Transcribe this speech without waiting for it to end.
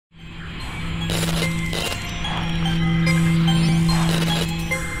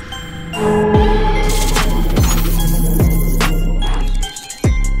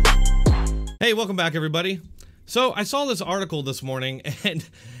Hey, welcome back, everybody. So I saw this article this morning, and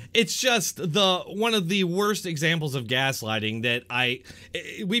it's just one of the worst examples of gaslighting that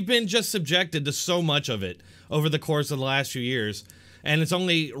we've been just subjected to so much of it over the course of the last few years, and it's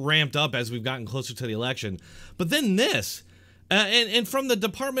only ramped up as we've gotten closer to the election. But then this, and from the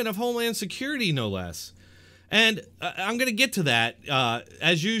Department of Homeland Security, no less. And I'm going to get to that.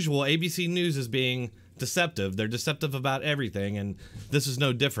 As usual, ABC News is being deceptive. They're deceptive about everything, and this is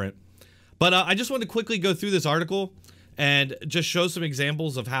no different. But I just want to quickly go through this article and just show some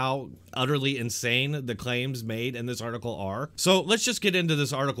examples of how utterly insane the claims made in this article are. So let's just get into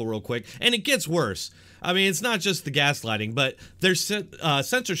this article real quick. And it gets worse. I mean, it's not just the gaslighting, but there's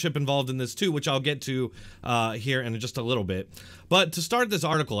censorship involved in this too, which I'll get to here in just a little bit. But to start this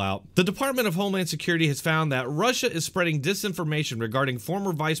article out, the Department of Homeland Security has found that Russia is spreading disinformation regarding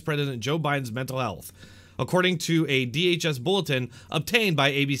former Vice President Joe Biden's mental health, according to a DHS bulletin obtained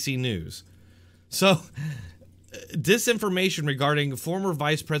by ABC News. So, disinformation regarding former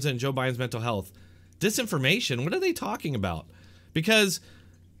Vice President Joe Biden's mental health. Disinformation? What are they talking about? Because,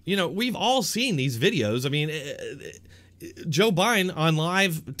 you know, we've all seen these videos. I mean, Joe Biden on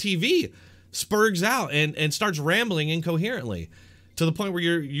live TV spurgs out and starts rambling incoherently to the point where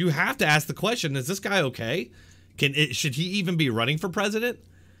you have to ask the question, is this guy okay? Should he even be running for president?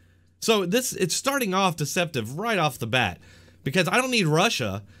 So it's starting off deceptive right off the bat, because I don't need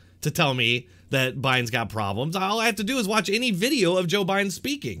Russia to tell me that Biden's got problems. All I have to do is watch any video of Joe Biden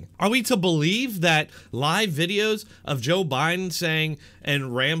speaking. Are we to believe that live videos of Joe Biden saying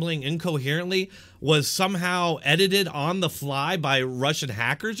and rambling incoherently was somehow edited on the fly by Russian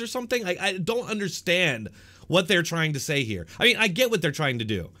hackers or something? I don't understand what they're trying to say here. I mean, I get what they're trying to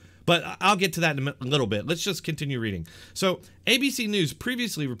do, but I'll get to that in a little bit. Let's just continue reading. So, ABC News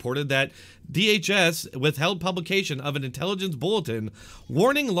previously reported that DHS withheld publication of an intelligence bulletin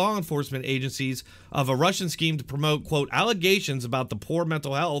warning law enforcement agencies of a Russian scheme to promote, quote, allegations about the poor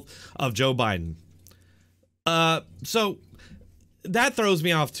mental health of Joe Biden. So that throws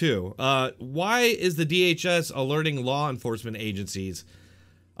me off too. Why is the DHS alerting law enforcement agencies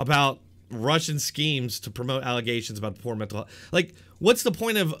about Russian schemes to promote allegations about poor mental health? Like, what's the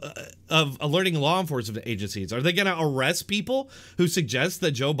point of alerting law enforcement agencies? Are they going to arrest people who suggest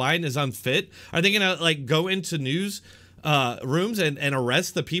that Joe Biden is unfit? Are they going to like go into news rooms and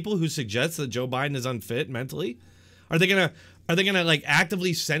arrest the people who suggest that Joe Biden is unfit mentally? Are they going to like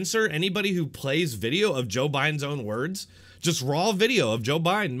actively censor anybody who plays video of Joe Biden's own words? Just raw video of Joe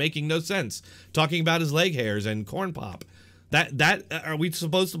Biden making no sense, talking about his leg hairs and corn pop. That are we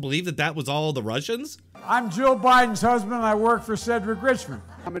supposed to believe that was all the Russians? I'm Jill Biden's husband, and I work for Cedric Richmond.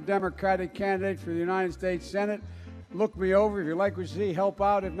 I'm a Democratic candidate for the United States Senate. Look me over. If you like what you see, help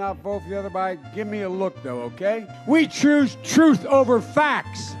out. If not, vote for the other guy. Give me a look, though, okay? We choose truth over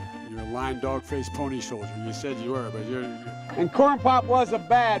facts. You're a lying dog-faced pony soldier. You said you were, but you're... And Corn Pop was a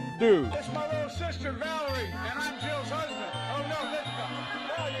bad dude. That's my little sister, Valerie, and I'm Jill's husband. Oh,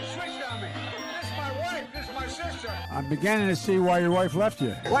 no, you switched on me. This is my wife. This is my sister. I'm beginning to see why your wife left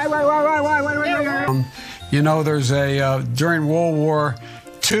you. Why? You know, there's a, during World War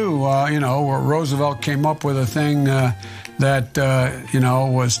II, you know, where Roosevelt came up with a thing that, you know,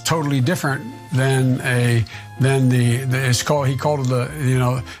 was totally different than he called it the, you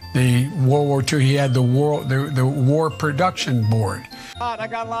know, the World War II, he had the War Production Board. I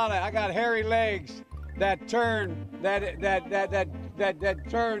got hairy legs that turn,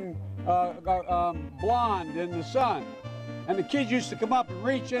 turn blonde in the sun. And the kids used to come up and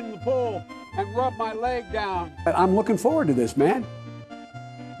reach in the pool and rub my leg down. I'm looking forward to this, man.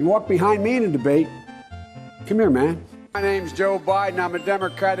 You walk behind me in a debate. Come here, man. My name's Joe Biden. I'm a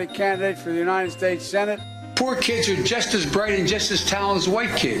Democratic candidate for the United States Senate. Poor kids are just as bright and just as talented as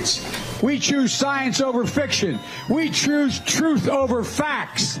white kids. We choose science over fiction. We choose truth over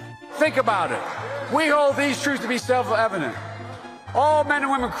facts. Think about it. We hold these truths to be self-evident. All men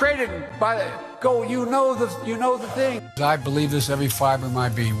and women created by the you know the thing. I believe this every fiber of my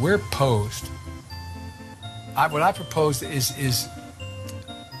being. We're posed. What I propose is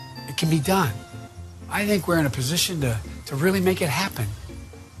it can be done. I think we're in a position to really make it happen.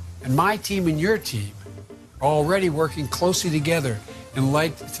 And my team and your team are already working closely together to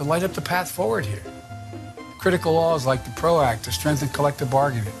light up the path forward here. Critical laws like the PRO Act to strengthen collective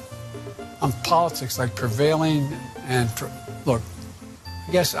bargaining. On politics like prevailing and look.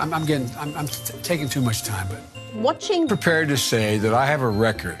 I guess I'm taking too much time, but I'm prepared to say that I have a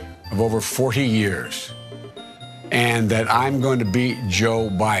record of over 40 years and that I'm going to beat Joe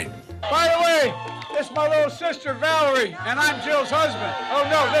Biden. By the way, this is my little sister, Valerie, and I'm Jill's husband. Oh,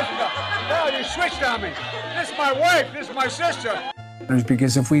 no, you switched on me. This is my wife. This is my sister.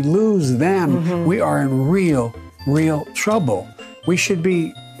 Because if we lose them, we are in real trouble. We should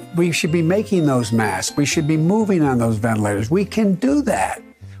be making those masks. We should be moving on those ventilators. We can do that.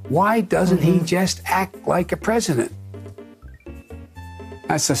 Why doesn't he just act like a president?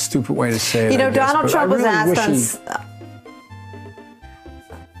 That's a stupid way to say it. You know, Donald Trump was asked on...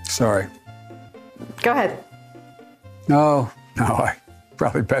 Sorry. Go ahead. No,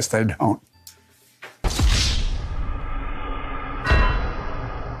 probably best I don't.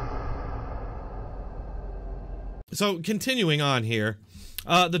 So continuing on here,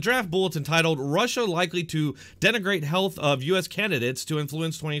 the draft bulletin titled "Russia Likely to Denigrate Health of U.S. Candidates to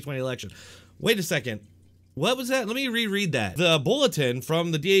Influence 2020 Election." Wait a second. What was that? Let me reread that. The bulletin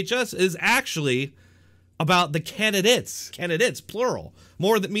from the DHS is actually about the candidates. Candidates, plural.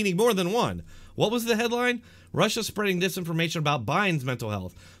 Meaning more than one. What was the headline? Russia spreading disinformation about Biden's mental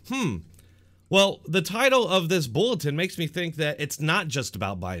health. Well, the title of this bulletin makes me think that it's not just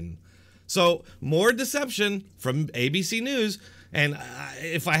about Biden. So, more deception from ABC News. And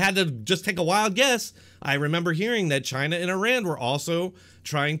if I had to just take a wild guess, I remember hearing that China and Iran were also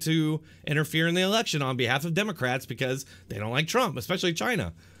trying to interfere in the election on behalf of Democrats because they don't like Trump, especially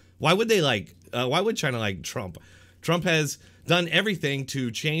China. Why would China like Trump? Trump has done everything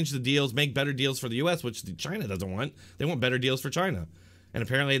to change the deals, make better deals for the U.S., which China doesn't want. They want better deals for China. And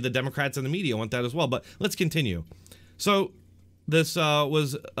apparently the Democrats and the media want that as well. But let's continue. So this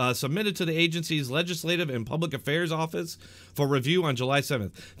was submitted to the agency's Legislative and Public Affairs Office for review on July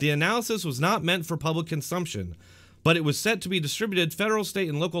 7th. The analysis was not meant for public consumption, but it was set to be distributed to federal, state,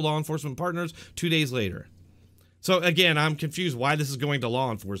 and local law enforcement partners 2 days later. So again, I'm confused why this is going to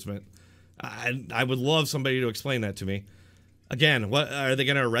law enforcement. I would love somebody to explain that to me. Again, what are they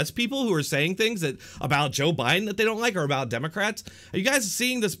going to arrest people who are saying things about Joe Biden that they don't like or about Democrats? Are you guys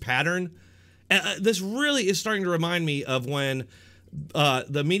seeing this pattern? This really is starting to remind me of when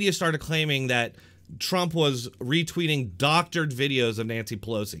the media started claiming that Trump was retweeting doctored videos of Nancy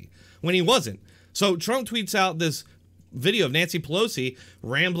Pelosi when he wasn't. So Trump tweets out this video of Nancy Pelosi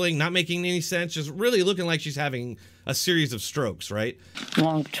rambling, not making any sense, just really looking like she's having a series of strokes, right?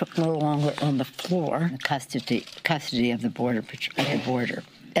 Took no longer on the floor, custody of the border.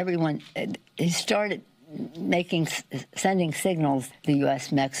 Everyone, he started sending signals, the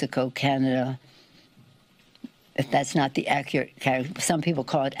U.S., Mexico, Canada, if that's not the accurate character. Some people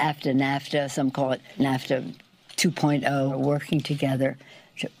call it after NAFTA, some call it NAFTA 2.0, working together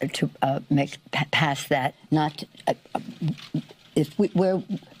to make past that. Not if we're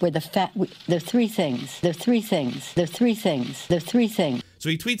the three things. So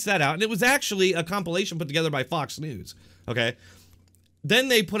he tweets that out, and it was actually a compilation put together by Fox News. Okay. Then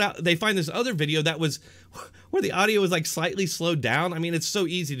they find this other video that was where the audio was like slightly slowed down. I mean, it's so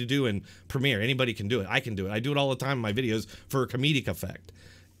easy to do in Premiere. Anybody can do it. I can do it. I do it all the time in my videos for a comedic effect.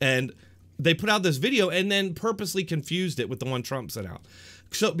 And they put out this video and then purposely confused it with the one Trump sent out.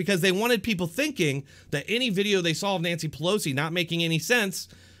 So because they wanted people thinking that any video they saw of Nancy Pelosi not making any sense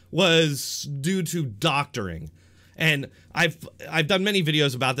was due to doctoring. And I've done many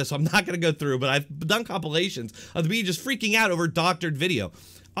videos about this, so I'm not going to go through, but I've done compilations of the media just freaking out over doctored video.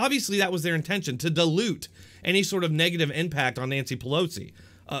 Obviously, that was their intention, to dilute any sort of negative impact on Nancy Pelosi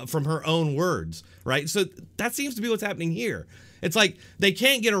from her own words, right? So that seems to be what's happening here. It's like they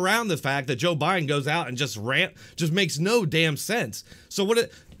can't get around the fact that Joe Biden goes out and just makes no damn sense. So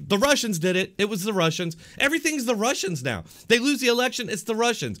the Russians did it. It was the Russians. Everything's the Russians now. They lose the election, it's the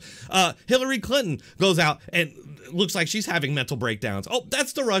Russians. Hillary Clinton goes out and looks like she's having mental breakdowns. Oh,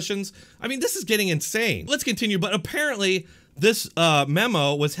 that's the Russians. I mean, this is getting insane. Let's continue. But apparently this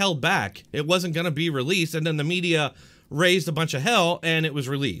memo was held back. It wasn't going to be released. And then the media raised a bunch of hell and it was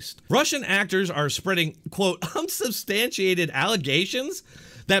released. Russian actors are spreading, quote, unsubstantiated allegations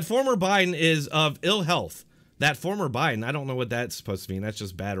that former Biden is of ill health. That former Biden, I don't know what that's supposed to mean. That's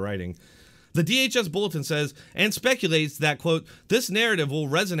just bad writing. The DHS bulletin says and speculates that, quote, this narrative will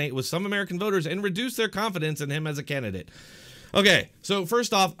resonate with some American voters and reduce their confidence in him as a candidate. Okay, so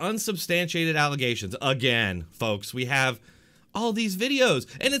first off, unsubstantiated allegations. Again, folks, we have all these videos.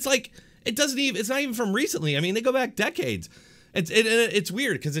 And it's like, it's not even from recently. I mean, they go back decades. It's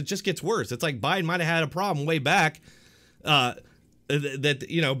weird because it just gets worse. It's like Biden might have had a problem way back that,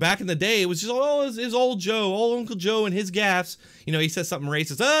 you know, back in the day, it was just, oh, his old Uncle Joe and his gaffes. You know, he says something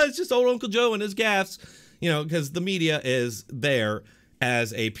racist. Oh, it's just old Uncle Joe and his gaffes. You know, because the media is there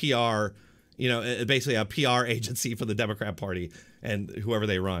as a PR, you know, basically a PR agency for the Democrat Party and whoever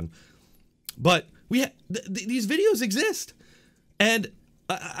they run. But these videos exist. And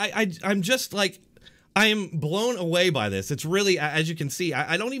I'm just like, I am blown away by this. It's really, as you can see,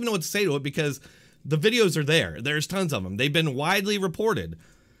 I don't even know what to say to it because The videos are there. There's tons of them. They've been widely reported.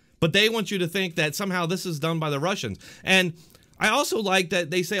 But they want you to think that somehow this is done by the Russians. And I also like that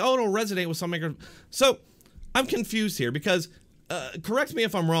they say, oh, it'll resonate with some makers. So I'm confused here because, correct me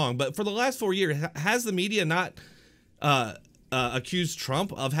if I'm wrong, but for the last 4 years, has the media not accused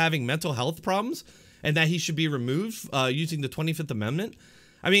Trump of having mental health problems and that he should be removed using the 25th Amendment?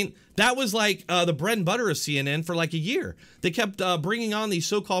 I mean, that was like the bread and butter of CNN for like a year. They kept bringing on these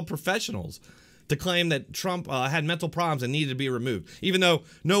so-called professionals to claim that Trump had mental problems and needed to be removed, even though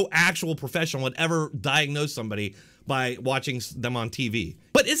no actual professional would ever diagnose somebody by watching them on TV.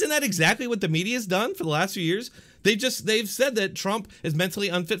 But isn't that exactly what the media has done for the last few years? They've said that Trump is mentally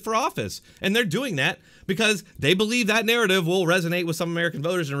unfit for office, and they're doing that because they believe that narrative will resonate with some American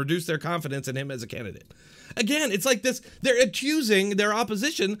voters and reduce their confidence in him as a candidate. Again, it's like this, they're accusing their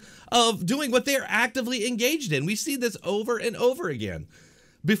opposition of doing what they're actively engaged in. We see this over and over again.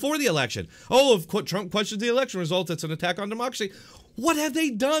 Before the election, oh, if Trump questions the election results, it's an attack on democracy. What have they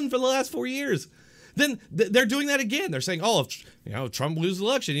done for the last 4 years? Then they're doing that again. They're saying, oh, if Trump loses the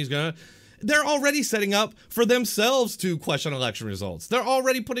election, he's going to... They're already setting up for themselves to question election results. They're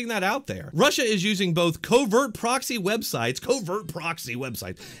already putting that out there. Russia is using both covert proxy websites,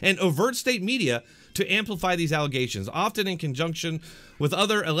 and overt state media to amplify these allegations, often in conjunction with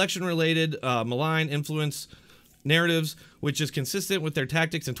other election-related malign influence narratives, which is consistent with their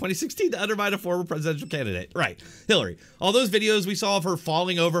tactics in 2016 to undermine a former presidential candidate. Right, Hillary. All those videos we saw of her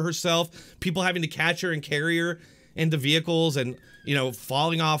falling over herself, people having to catch her and carry her into vehicles and,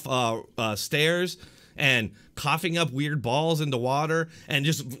 falling off stairs and coughing up weird balls into water and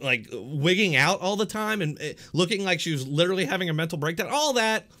just like wigging out all the time and looking like she was literally having a mental breakdown. All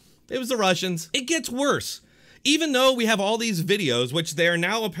that, it was the Russians. It gets worse. Even though we have all these videos, which they're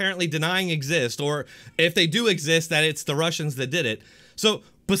now apparently denying exist, or if they do exist, that it's the Russians that did it. So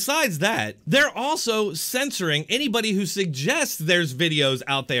besides that, they're also censoring anybody who suggests there's videos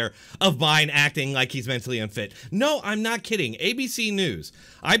out there of Biden acting like he's mentally unfit. No, I'm not kidding. ABC News.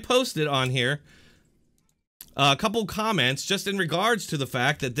 I posted on here a couple comments just in regards to the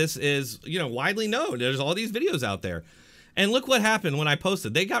fact that this is, widely known. There's all these videos out there. And look what happened when I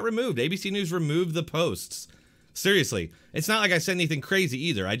posted. They got removed. ABC News removed the posts. Seriously, it's not like I said anything crazy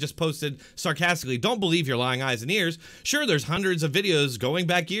either. I just posted sarcastically, don't believe your lying eyes and ears. Sure, there's hundreds of videos going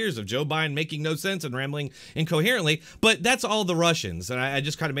back years of Joe Biden making no sense and rambling incoherently, but that's all the Russians. And I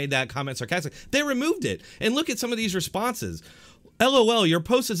just kind of made that comment sarcastically. They removed it. And look at some of these responses. LOL, your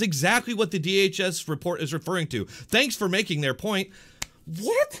post is exactly what the DHS report is referring to. Thanks for making their point.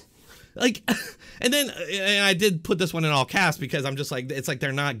 What? Like, and then and I did put this one in all caps because I'm just like, it's like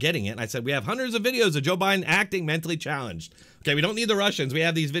they're not getting it. And I said, we have hundreds of videos of Joe Biden acting mentally challenged. Okay, we don't need the Russians. We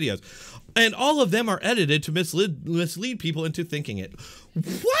have these videos. And all of them are edited to mislead people into thinking it.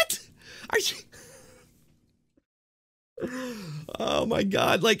 What? Are you... Oh my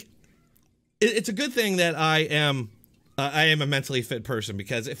God. Like, it's a good thing that I am a mentally fit person,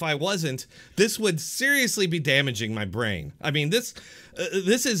 because if I wasn't, this would seriously be damaging my brain. I mean, this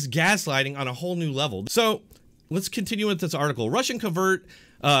is gaslighting on a whole new level. So let's continue with this article. Russian covert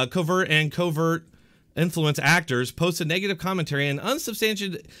influence actors posted negative commentary and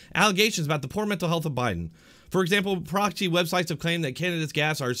unsubstantiated allegations about the poor mental health of Biden. For example, proxy websites have claimed that candidates'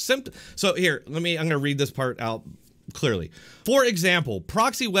 gaffes are symptoms. So here, I'm going to read this part out clearly. For example,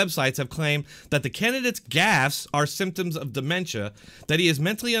 proxy websites have claimed that the candidate's gaffes are symptoms of dementia, that he is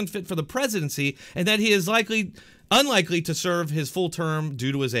mentally unfit for the presidency, and that he is unlikely to serve his full term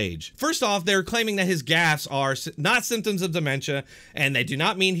due to his age. First off, they're claiming that his gaffes are not symptoms of dementia, and they do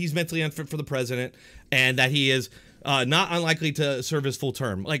not mean he's mentally unfit for the president, and that he is not unlikely to serve his full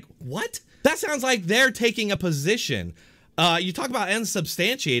term. Like, what? That sounds like they're taking a position. You talk about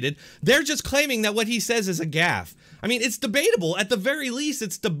unsubstantiated. They're just claiming that what he says is a gaffe. I mean, it's debatable. At the very least,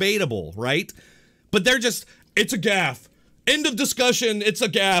 it's debatable, right? But they're just, it's a gaffe. End of discussion, it's a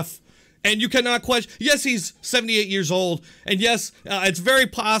gaffe. And you cannot question, yes, he's 78 years old, and yes, it's very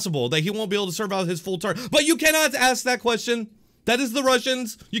possible that he won't be able to serve out his full term, but you cannot ask that question. That is the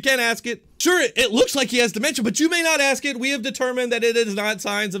Russians. You can't ask it. Sure, it looks like he has dementia, but you may not ask it. We have determined that it is not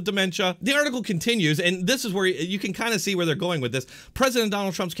signs of dementia. The article continues, and this is where you can kind of see where they're going with this. President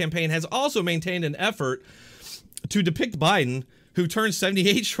Donald Trump's campaign has also maintained an effort to depict Biden, who turned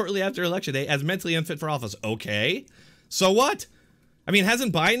 78 shortly after Election Day, as mentally unfit for office. Okay, so what? I mean,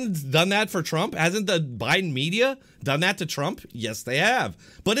 hasn't Biden done that for Trump? Hasn't the Biden media done that to Trump? Yes, they have.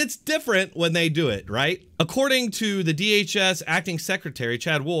 But it's different when they do it, right? According to the DHS acting secretary,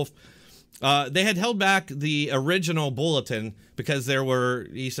 Chad Wolf, they had held back the original bulletin because there were,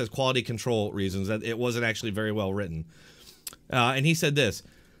 he says, quality control reasons, that it wasn't actually very well written. And he said this: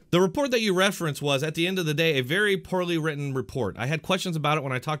 The report that you referenced was, at the end of the day, a very poorly written report. I had questions about it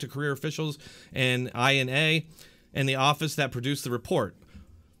when I talked to career officials and INA and the office that produced the report.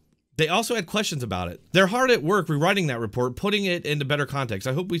 They also had questions about it. They're hard at work rewriting that report, putting it into better context.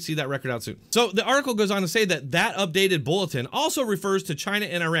 I hope we see that record out soon. So the article goes on to say that that updated bulletin also refers to China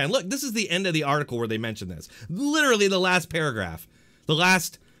and Iran. Look, this is the end of the article where they mention this. Literally the last paragraph, the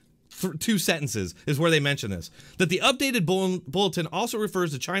last 2 sentences is where they mention this. That the updated bulletin also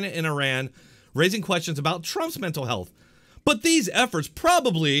refers to China and Iran raising questions about Trump's mental health. But these efforts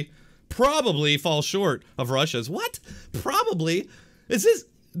probably fall short of Russia's. What? Probably? This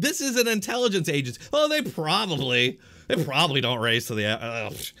is an intelligence agency. Oh, they probably don't raise to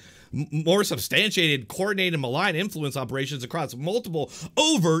the more substantiated, coordinated, malign influence operations across multiple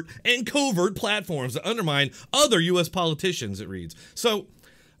overt and covert platforms that undermine other U.S. politicians, it reads. So,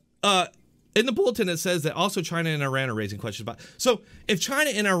 in the bulletin, it says that also China and Iran are raising questions about. So if China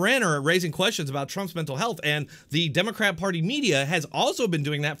and Iran are raising questions about Trump's mental health, and the Democrat Party media has also been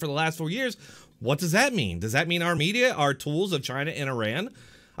doing that for the last 4 years, what does that mean? Does that mean our media are tools of China and Iran?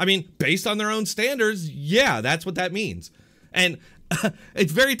 I mean, based on their own standards, yeah, that's what that means. And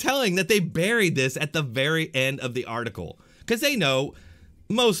it's very telling that they buried this at the very end of the article, because they know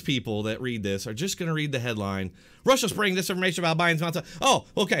most people that read this are just going to read the headline, Russia spreading disinformation about Biden's mental. Oh,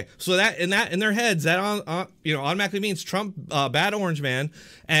 okay. So that in their heads, that automatically means Trump, bad orange man,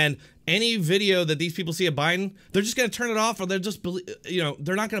 and any video that these people see of Biden, they're just going to turn it off, or they're just,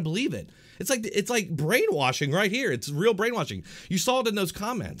 they're not going to believe it. It's like brainwashing right here. It's real brainwashing. You saw it in those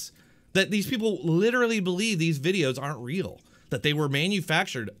comments that these people literally believe these videos aren't real, that they were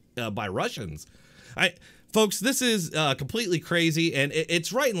manufactured by Russians. Folks, this is completely crazy, and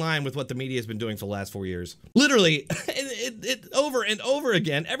it's right in line with what the media has been doing for the last 4 years. Literally, it over and over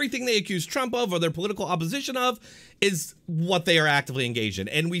again, everything they accuse Trump of or their political opposition of is what they are actively engaged in.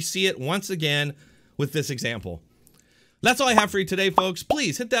 And we see it once again with this example. That's all I have for you today, folks.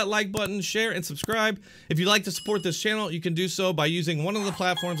 Please hit that like button, share, and subscribe. If you'd like to support this channel, you can do so by using one of the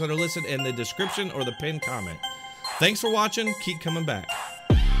platforms that are listed in the description or the pinned comment. Thanks for watching. Keep coming back.